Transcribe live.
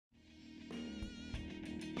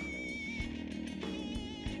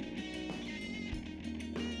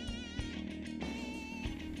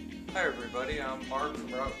Hi everybody, I'm Mark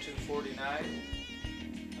from Route 249.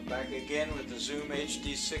 I'm back again with the Zoom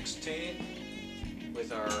HD16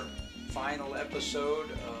 with our final episode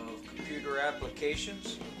of computer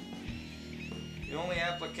applications. The only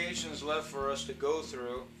applications left for us to go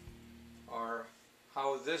through are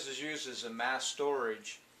how this is used as a mass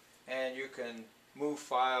storage, and you can move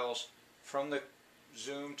files from the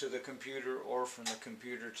Zoom to the computer or from the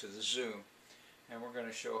computer to the Zoom, and we're going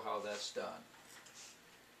to show how that's done.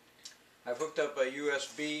 I've hooked up a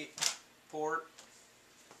USB port.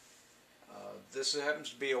 This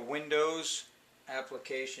happens to be a Windows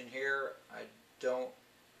application here. I don't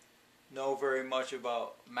know very much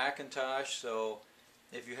about Macintosh, so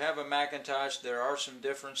if you have a Macintosh, there are some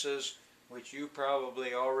differences which you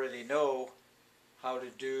probably already know how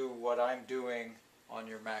to do what I'm doing on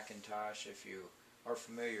your Macintosh if you are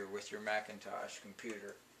familiar with your Macintosh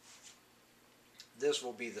computer. This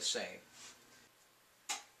will be the same.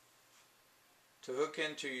 To hook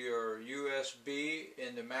into your USB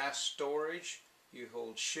in the mass storage, you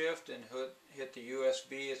hold Shift and hit the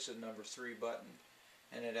USB. It's the number 3 button,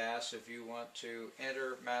 and it asks if you want to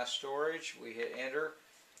enter mass storage. We hit enter,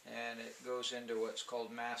 and it goes into what's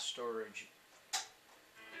called mass storage.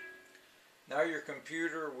 Now your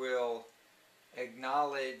computer will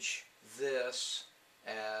acknowledge this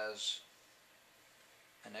as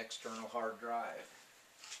an external hard drive.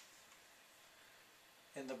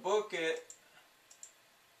 In the book it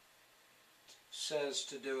says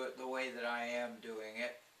to do it the way that I am doing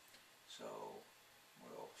it, so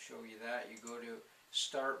we'll show you that. You go to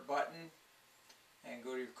Start button and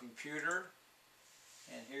go to your computer,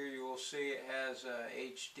 and here you will see it has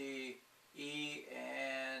HD, E,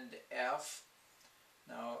 and F.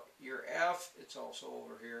 Now your F, it's also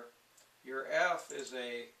over here. Your F is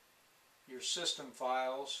your system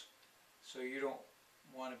files, so you don't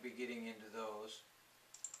want to be getting into those.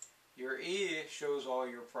 Your E shows all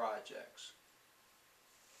your projects.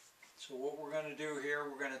 So what we're going to do here,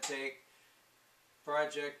 we're going to take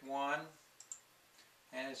project 1,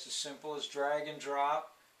 and it's as simple as drag and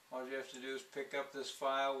drop. All you have to do is pick up this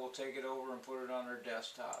file, we'll take it over and put it on our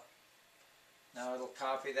desktop. Now it'll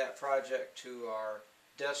copy that project to our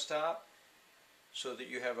desktop so that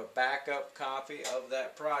you have a backup copy of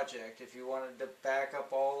that project. If you wanted to back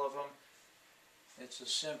up all of them, it's as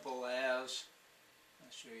simple as, I'll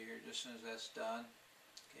show you here just as soon as that's done.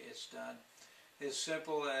 Okay, it's done. As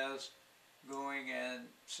simple as going and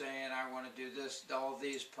saying I want to do this, all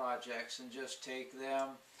these projects, and just take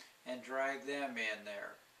them and drag them in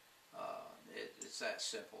there. It's that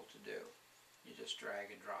simple to do. You just drag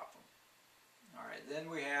and drop them. Alright, then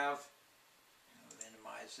we have, I'll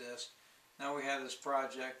minimize this. Now we have this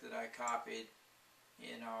project that I copied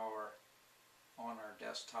on our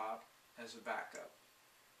desktop as a backup.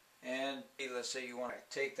 And let's say you want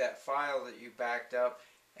to take that file that you backed up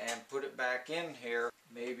and put it back in here.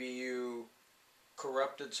 Maybe you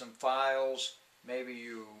corrupted some files, maybe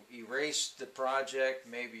you erased the project,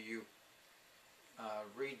 maybe you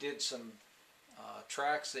redid some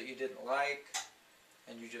tracks that you didn't like,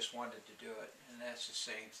 and you just wanted to do it. And that's the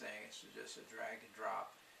same thing, it's just a drag and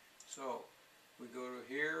drop. So we go to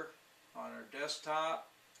here on our desktop,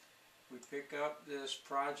 we pick up this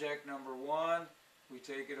project number 1, we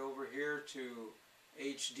take it over here to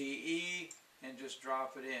HDE and just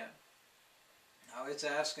drop it in. Now it's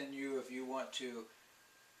asking you if you want to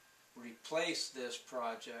replace this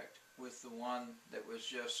project with the one that was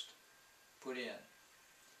just put in.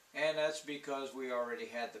 And that's because we already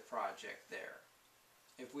had the project there.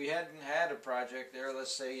 If we hadn't had a project there,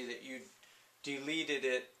 let's say that you deleted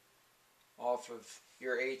it off of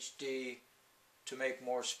your HD to make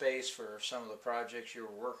more space for some of the projects you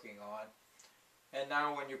were working on, and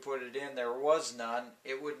now when you put it in there was none,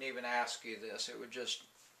 it wouldn't even ask you this, it would just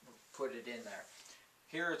put it in there.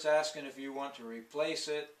 Here it's asking if you want to replace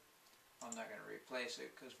it. I'm not going to replace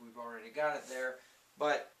it because we've already got it there,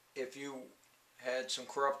 but if you had some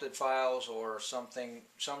corrupted files or some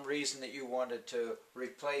reason that you wanted to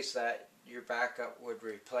replace that, your backup would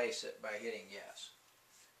replace it by hitting yes.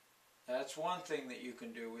 That's one thing that you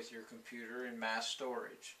can do with your computer in mass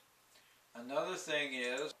storage. Another thing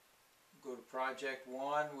is, go to project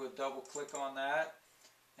 1, we'll double click on that,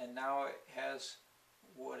 and now it has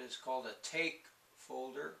what is called a take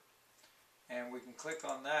folder, and we can click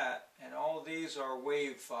on that, and all these are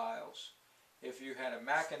WAV files. If you had a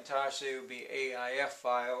Macintosh, they would be AIF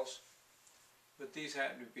files, but these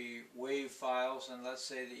happen to be WAV files, and let's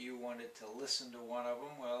say that you wanted to listen to one of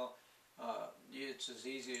them. Well, it's as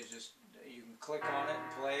easy as just, you can click on it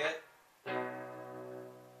and play it.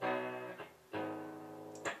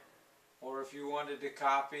 Or if you wanted to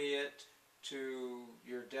copy it to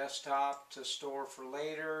your desktop to store for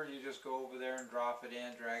later, you just go over there and drop it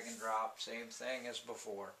in, drag and drop, same thing as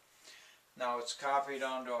before. Now it's copied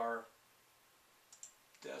onto our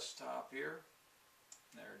desktop here.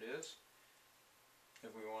 There it is.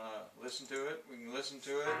 If we want to listen to it, we can listen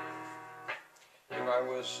to it. If I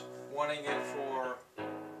was wanting it for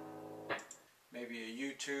maybe a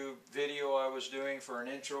YouTube video I was doing for an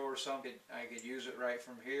intro or something, I could use it right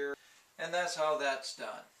from here. And that's how that's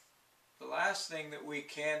done. The last thing that we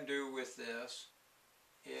can do with this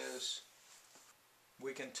is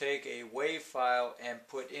we can take a WAV file and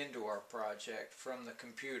put into our project from the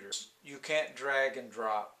computer. You can't drag and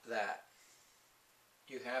drop that.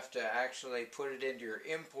 You have to actually put it into your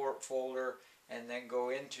import folder and then go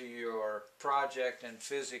into your project and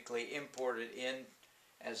physically import it in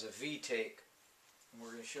as a VTake. And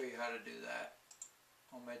we're going to show you how to do that.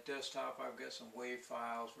 On my desktop I've got some WAV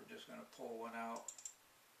files. We're just going to pull one out.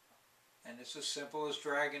 And it's as simple as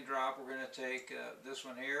drag and drop. We're going to take this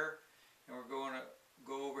one here and we're going to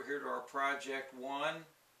go over here to our project 1,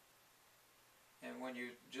 and when you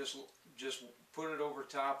just put it over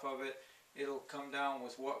top of it, it'll come down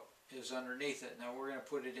with what is underneath it. Now we're going to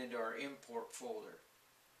put it into our import folder.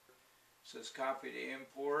 It says copy to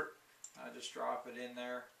import. I just drop it in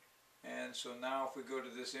there, and so now if we go to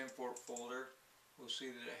this import folder, we'll see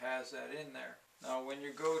that it has that in there. Now when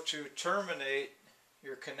you go to terminate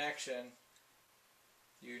your connection,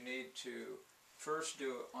 you need to first do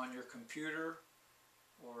it on your computer,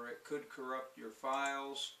 or it could corrupt your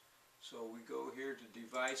files. So we go here to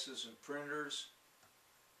devices and printers,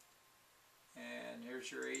 and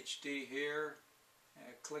here's your HD here,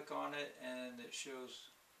 and click on it and it shows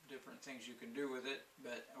different things you can do with it,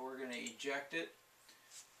 but we're going to eject it. It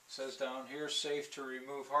says down here safe to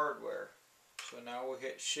remove hardware. So now we'll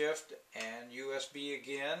hit shift and USB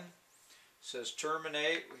again. It says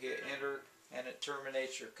terminate, we hit enter and it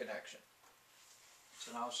terminates your connection.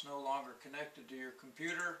 So now it's no longer connected to your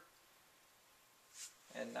computer.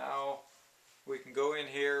 And now we can go in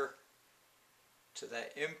here to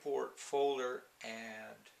that import folder,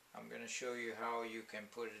 and I'm going to show you how you can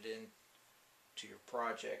put it in to your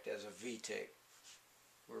project as a VTake.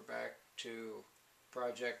 We're back to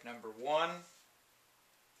project number 1,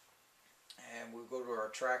 and we'll go to our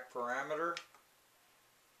track parameter,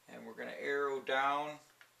 and we're going to arrow down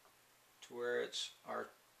to where it's our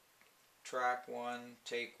track 1,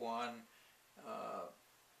 take 1.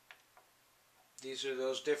 These are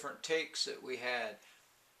those different takes that we had,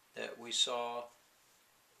 that we saw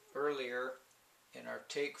earlier in our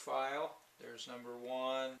take file. There's number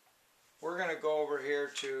 1. We're going to go over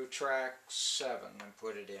here to track 7 and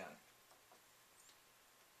put it in.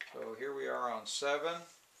 So here we are on 7,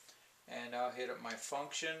 and I'll hit up my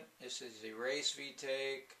function. This is erase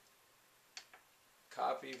VTake,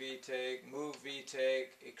 copy VTake, move VTake,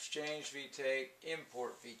 exchange VTake,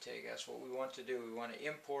 import VTake. That's what we want to do. We want to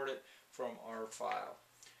import it from our file.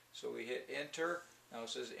 So we hit enter. Now it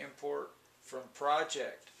says import from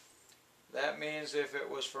project. That means if it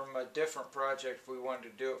was from a different project, if we wanted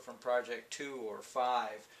to do it from project 2 or 5,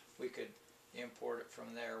 we could import it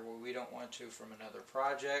from there. Where we don't want to from another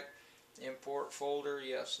project. Import folder,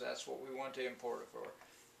 yes, that's what we want to import it for.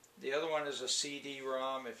 The other one is a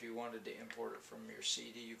CD-ROM. If you wanted to import it from your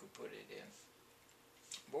CD, you could put it in.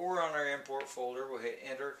 But we're on our import folder. We'll hit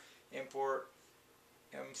enter, import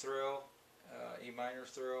M thrill, E minor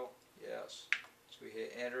thrill, yes. So we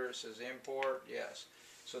hit enter, it says import, yes.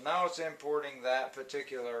 So now it's importing that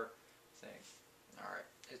particular thing. Alright,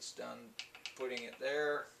 it's done putting it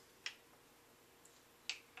there.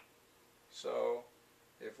 So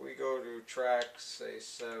if we go to track, say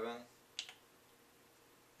 7,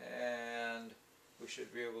 and we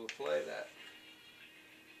should be able to play that.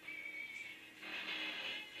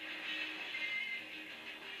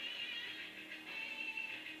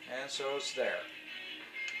 And so it's there.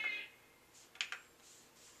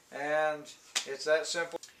 And it's that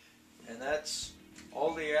simple. And that's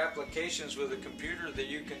all the applications with a computer that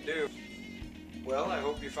you can do. Well, I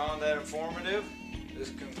hope you found that informative. This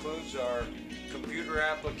concludes our computer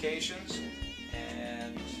applications,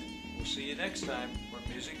 and we'll see you next time where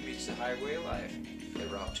music meets the highway of life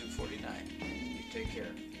at Route 249. You take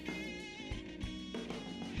care.